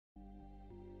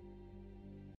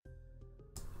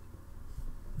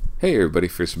Hey everybody,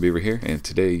 First Beaver here, and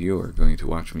today you are going to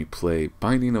watch me play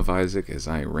Binding of Isaac as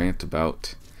I rant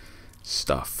about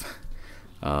stuff.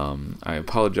 I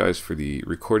apologize for the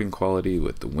recording quality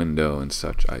with the window and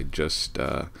such. I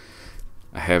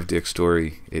have Dick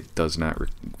Story. It does not,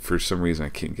 for some reason I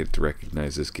can't get it to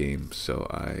recognize this game, so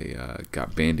I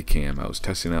got Bandicam. I was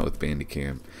testing out with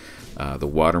Bandicam. The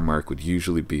watermark would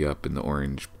usually be up in the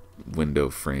orange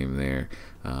window frame there,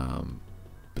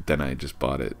 but then I just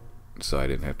bought it so I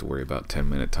didn't have to worry about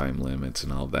 10-minute time limits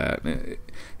and all that.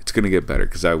 It's going to get better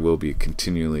because I will be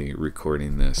continually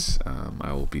recording this.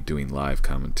 I will be doing live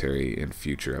commentary in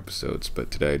future episodes,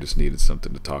 but today I just needed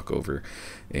something to talk over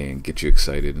and get you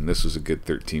excited, and this was a good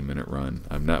 13-minute run.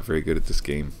 I'm not very good at this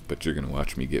game, but you're going to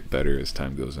watch me get better as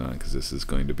time goes on because this is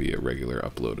going to be a regular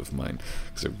upload of mine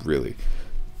because I really,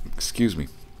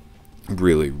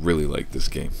 really like this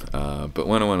game. But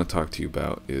what I want to talk to you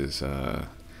about is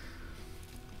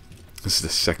this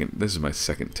is my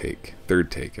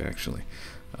third take actually.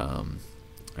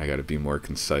 I got to be more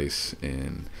concise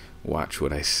and watch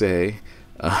what I say.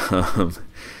 I'm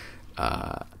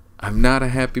not a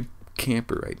happy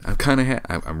camper right now.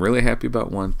 I'm really happy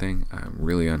about one thing. I'm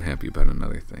really unhappy about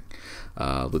another thing.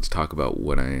 Let's talk about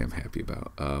what I am happy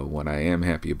about. What I am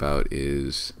happy about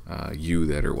is you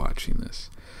that are watching this.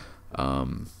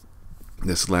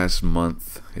 This last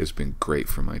month has been great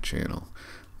for my channel.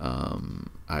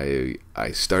 I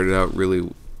started out really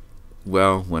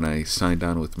well when I signed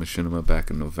on with Machinima back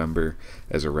in November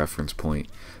as a reference point.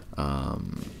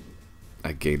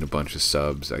 I gained a bunch of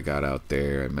subs. I got out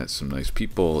there. I met some nice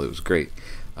people. It was great.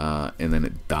 And then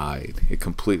it died. It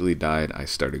completely died. I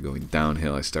started going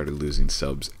downhill. I started losing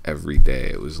subs every day.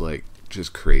 It was like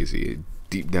just crazy.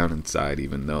 Deep down inside,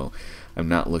 even though I'm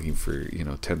not looking for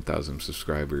 10,000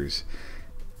 subscribers,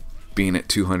 being at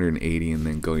 280 and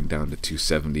then going down to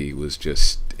 270 was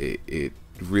just it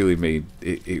really made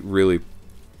it really, I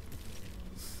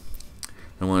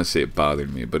don't want to say it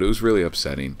bothered me, but it was really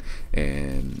upsetting,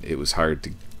 and it was hard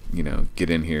to get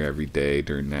in here every day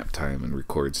during nap time and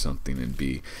record something and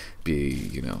be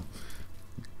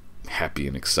happy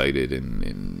and excited,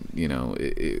 and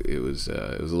it was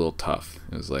a little tough.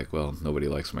 It was like, well, nobody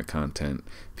likes my content,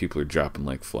 people are dropping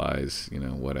like flies,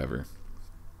 whatever.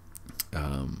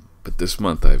 But this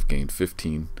month I've gained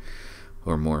 15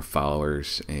 or more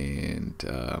followers, and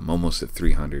I'm almost at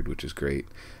 300, which is great,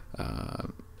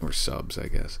 or subs, I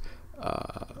guess.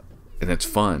 And it's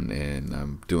fun, and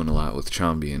I'm doing a lot with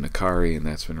Chambi and Akari, and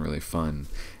that's been really fun,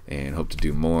 and hope to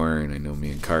do more. And I know me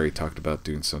and Kari talked about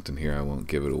doing something here. I won't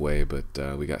give it away, but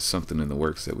we got something in the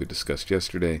works that we discussed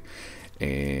yesterday,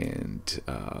 and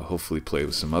hopefully play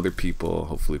with some other people,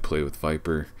 hopefully play with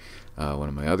Viper, one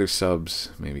of my other subs,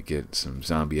 maybe get some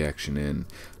zombie action in,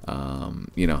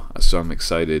 so I'm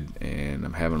excited and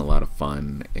I'm having a lot of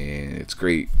fun, and it's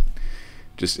great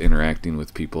just interacting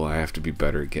with people. I have to be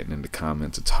better at getting into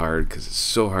comments. It's hard because it's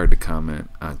so hard to comment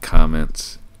on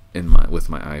comments with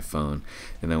my iPhone,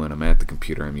 and then when I'm at the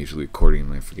computer I'm usually recording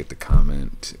and I forget to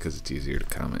comment because it's easier to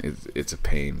comment. It's a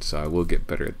pain, so I will get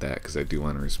better at that because I do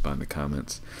want to respond to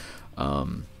comments. But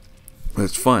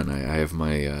it's fun. I have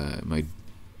my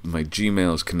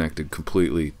Gmail is connected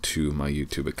completely to my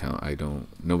YouTube account.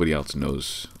 Nobody else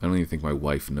knows. I don't even think my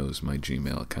wife knows my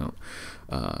Gmail account,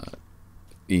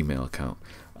 email account.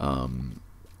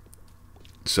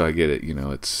 So I get it,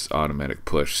 it's automatic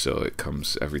push, so it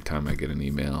comes every time I get an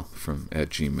email at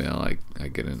Gmail. I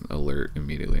get an alert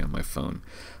immediately on my phone.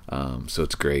 So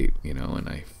it's great, and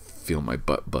I feel my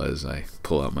butt buzz. I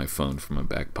pull out my phone from my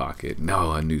back pocket.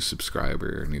 No, a new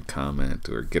subscriber, a new comment,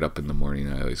 or get up in the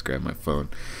morning. I always grab my phone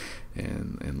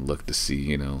and look to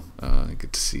see, I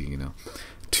get to see,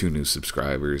 2 new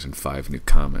subscribers and 5 new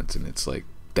comments, and it's like,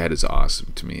 that is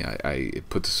awesome to me. It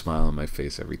puts a smile on my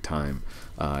face every time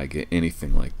I get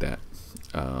anything like that.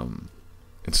 And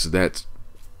so that's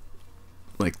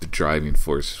like the driving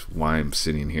force why I'm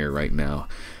sitting here right now,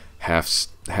 half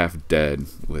dead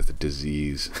with a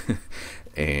disease,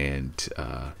 and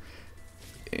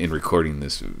in recording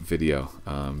this video,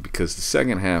 because the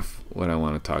second half, what I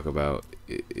want to talk about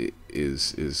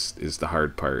is the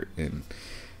hard part,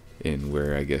 and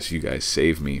where I guess you guys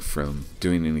save me from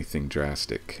doing anything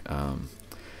drastic.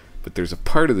 But there's a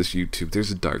part of this YouTube, there's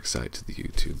a dark side to the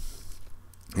YouTube,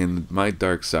 and my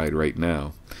dark side right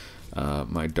now,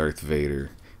 my Darth Vader,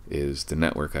 is the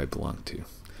network I belong to.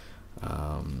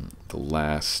 The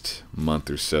last month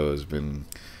or so has been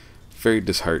very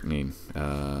disheartening,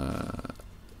 and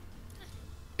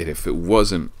if it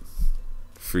wasn't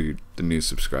for the new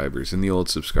subscribers and the old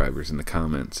subscribers in the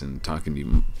comments, and talking to you,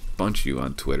 a bunch of you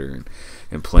on Twitter,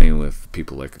 and playing with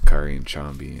people like Akari and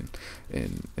Chambi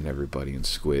and everybody in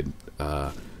Squid.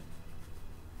 I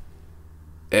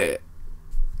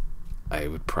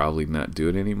would probably not do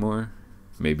it anymore.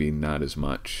 Maybe not as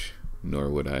much, nor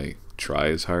would I try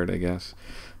as hard, I guess.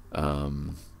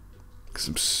 Because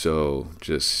I'm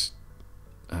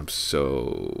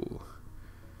so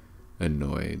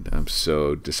annoyed. I'm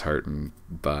so disheartened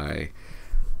by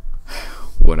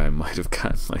what I might have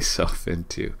gotten myself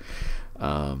into.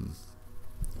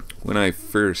 When I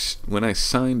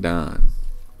signed on,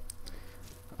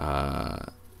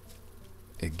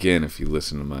 again, if you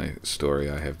listen to my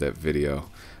story, I have that video.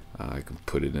 I can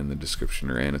put it in the description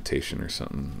or annotation or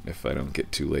something if I don't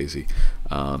get too lazy.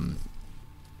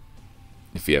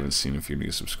 If you haven't seen it, if you're a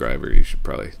new subscriber, you should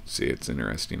probably see it. It's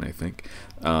interesting, I think,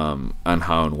 on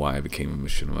how and why I became a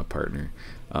Machinima partner.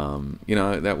 You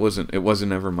know, it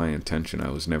wasn't ever my intention. I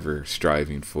was never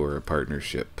striving for a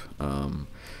partnership,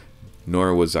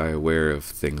 nor was I aware of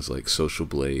things like Social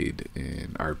Blade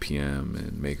and RPM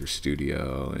and Maker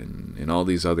Studio and all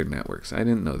these other networks. I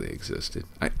didn't know they existed.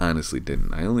 I honestly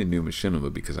didn't. I only knew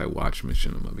Machinima because I watched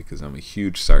Machinima, because I'm a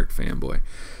huge Sark fanboy.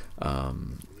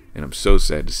 And I'm so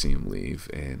sad to see him leave,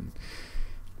 and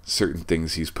certain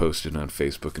things he's posted on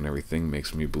Facebook and everything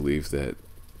makes me believe that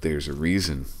there's a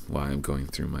reason why I'm going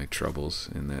through my troubles,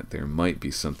 and that there might be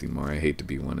something more. I hate to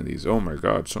be one of these, oh my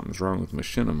god, something's wrong with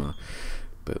Machinima,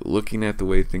 but looking at the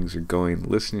way things are going,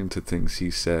 listening to things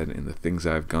he said, and the things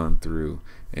I've gone through,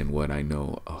 and what I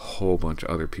know a whole bunch of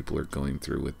other people are going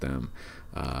through with them,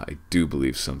 I do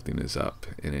believe something is up,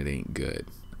 and it ain't good.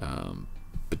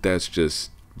 But that's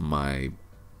just my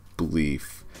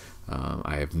belief.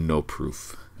 I have no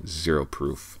proof, zero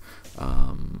proof.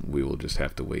 We will just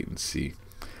have to wait and see.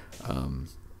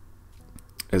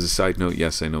 As a side note,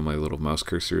 yes, I know my little mouse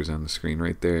cursor is on the screen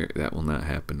right there. That will not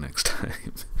happen next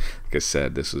time. Like I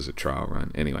said, this was a trial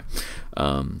run. Anyway,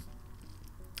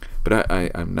 but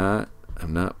I'm not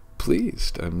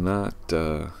pleased. I'm not.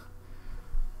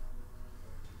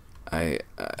 I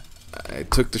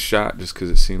took the shot just because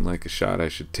it seemed like a shot I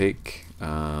should take.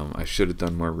 I should have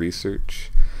done more research.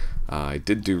 I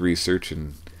did do research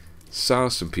and saw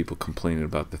some people complaining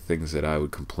about the things that I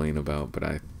would complain about,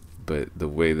 but the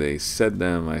way they said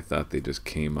them, I thought they just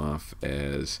came off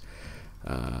as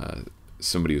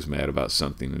somebody who's mad about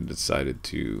something and decided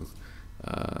to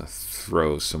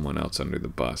throw someone else under the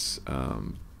bus.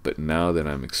 But now that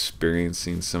I'm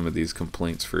experiencing some of these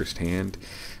complaints firsthand,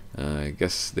 I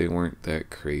guess they weren't that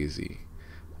crazy.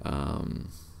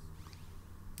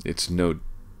 It's no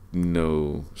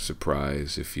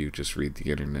surprise if you just read the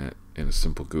internet and a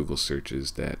simple Google search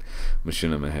is that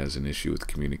Machinima has an issue with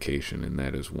communication, and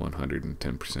that is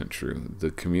 110% true.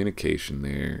 The communication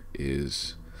there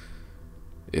it's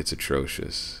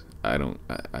atrocious.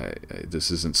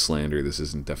 This isn't slander, this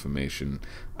isn't defamation.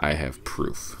 I have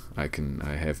proof. I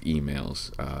have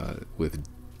emails with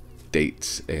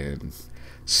dates and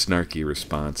snarky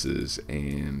responses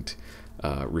and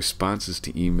responses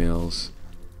to emails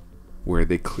where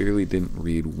they clearly didn't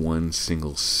read one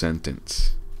single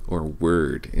sentence or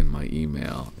word in my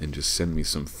email and just send me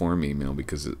some form email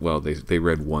because, well, they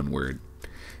read one word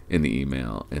in the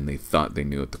email and they thought they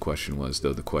knew what the question was,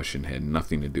 though the question had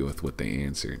nothing to do with what they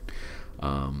answered.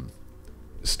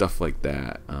 Stuff like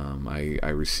that. I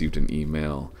received an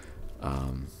email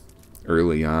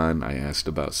early on. I asked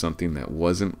about something that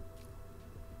wasn't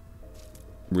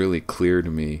really clear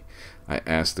to me. I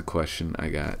asked the question. I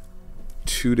got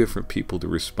two different people to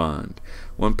respond.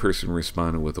 One person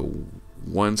responded with a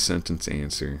one-sentence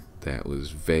answer that was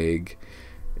vague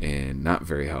and not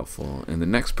very helpful, and the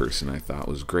next person I thought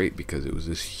was great because it was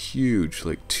this huge,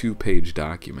 like, 2-page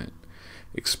document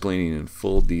explaining in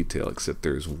full detail, except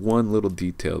there's one little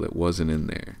detail that wasn't in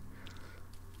there.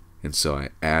 And so I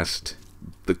asked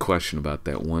the question about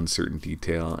that one certain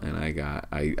detail, and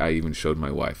I even showed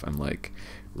my wife. I'm like,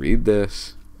 read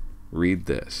this.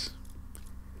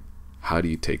 How do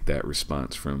you take that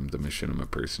response from the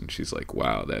Machinima person? She's like,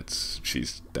 wow, that's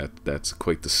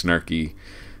quite the snarky,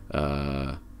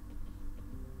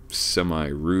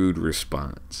 semi-rude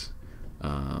response.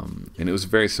 And it was a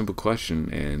very simple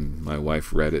question, and my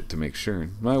wife read it to make sure.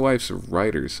 My wife's a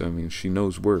writer, so I mean, she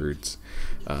knows words.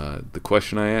 The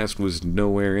question I asked was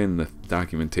nowhere in the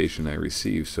documentation I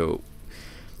received, so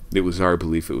it was our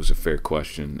belief it was a fair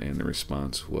question, and the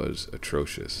response was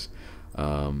atrocious.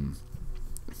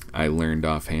 I learned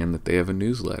offhand that they have a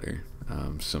newsletter.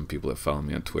 Some people that follow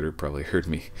me on Twitter probably heard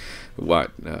me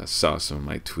saw some of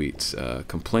my tweets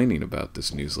complaining about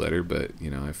this newsletter, but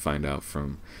you know, I find out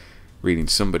from reading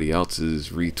somebody else's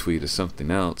retweet of something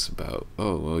else about,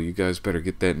 oh well, you guys better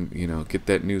get that, get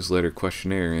that newsletter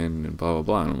questionnaire in and blah blah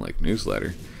blah. And I'm like,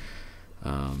 newsletter?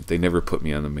 They never put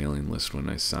me on the mailing list when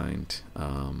I signed.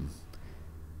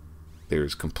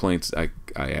 There's complaints. I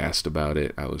asked about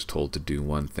it. I was told to do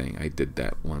one thing. I did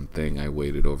that one thing. I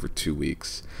waited over 2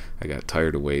 weeks. I got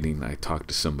tired of waiting. I talked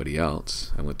to somebody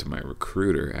else. I went to my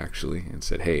recruiter actually and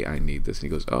said, hey, I need this. And he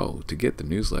goes, oh, to get the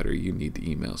newsletter you need to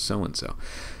email so and so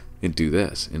and do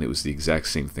this. And it was the exact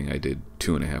same thing I did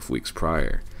 2.5 weeks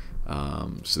prior.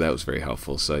 So that was very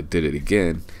helpful. So I did it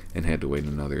again and had to wait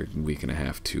another 1.5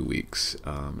 weeks, 2 weeks,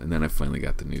 and then I finally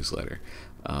got the newsletter.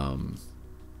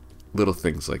 Little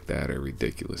things like that are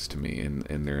ridiculous to me, and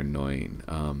they're annoying.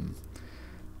 I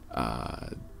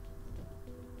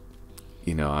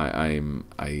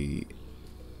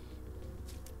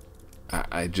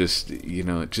just,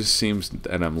 it just seems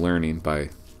that I'm learning by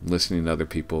listening to other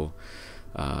people,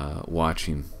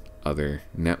 watching other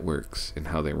networks and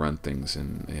how they run things,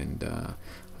 and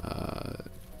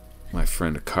my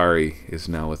friend Akari is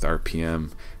now with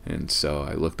RPM, and so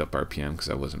I looked up RPM because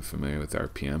I wasn't familiar with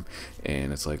RPM,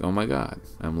 and it's like, oh my god,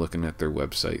 I'm looking at their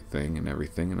website thing and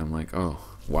everything, and I'm like, oh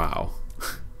wow,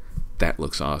 that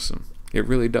looks awesome. It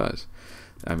really does.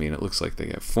 I mean, it looks like they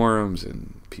got forums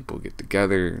and people get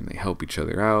together and they help each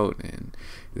other out, and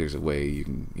there's a way you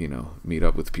can, meet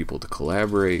up with people to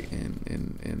collaborate,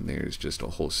 and there's just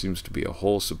seems to be a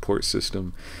whole support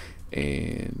system,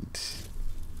 and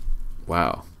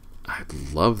wow, I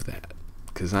love that,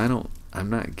 because I'm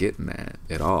not getting that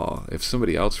at all. If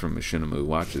somebody else from Machinima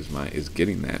watches is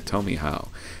getting that, tell me how,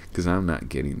 because I'm not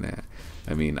getting that.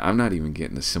 I mean, I'm not even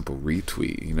getting a simple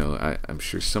retweet. I'm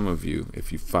sure some of you,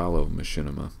 if you follow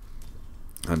Machinima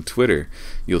on Twitter,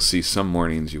 you'll see some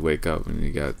mornings you wake up and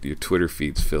you got your Twitter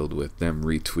feeds filled with them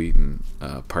retweeting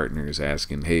partners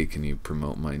asking, hey, can you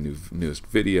promote my newest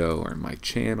video or my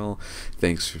channel?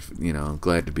 Thanks for, I'm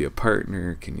glad to be a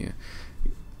partner. Can you?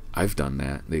 I've done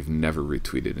that. They've never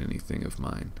retweeted anything of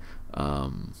mine.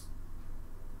 And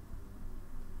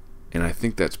I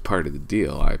think that's part of the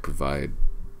deal. I provide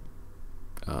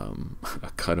a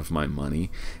cut of my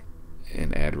money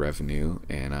and ad revenue,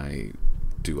 and I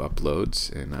do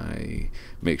uploads, and I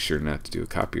make sure not to do a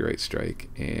copyright strike,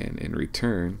 and in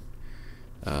return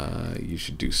you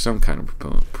should do some kind of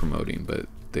promoting, but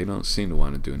they don't seem to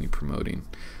want to do any promoting,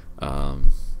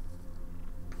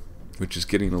 which is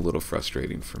getting a little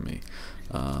frustrating for me.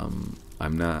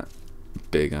 I'm not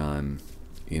big on,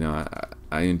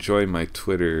 I enjoy my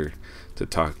Twitter to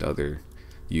talk to other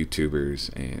YouTubers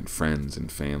and friends and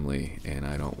family, and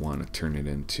I don't want to turn it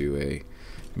into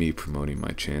me promoting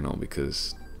my channel,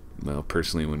 because, well,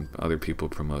 personally, when other people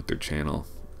promote their channel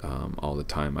all the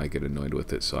time, I get annoyed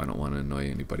with it, so I don't want to annoy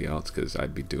anybody else, because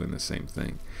I'd be doing the same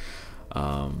thing.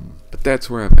 But that's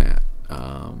where I'm at,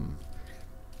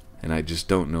 and I just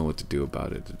don't know what to do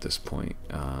about it at this point.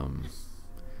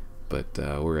 But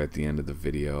we're at the end of the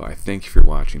video. I thank you for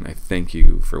watching. I thank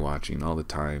you for watching all the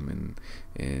time,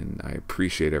 and I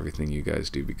appreciate everything you guys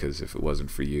do, because if it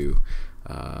wasn't for you,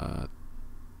 I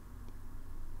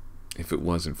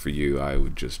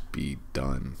would just be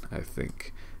done, I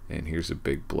think. And here's a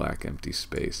big black empty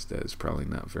space that is probably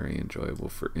not very enjoyable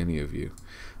for any of you.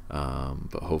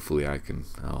 But hopefully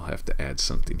I'll have to add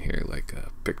something here, like a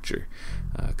picture,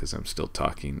 because I'm still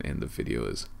talking and the video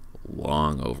is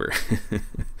long over.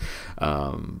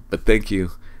 But thank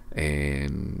you,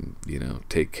 and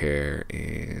take care,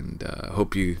 and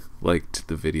hope you liked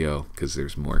the video, because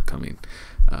there's more coming.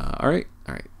 All right,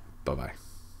 bye bye.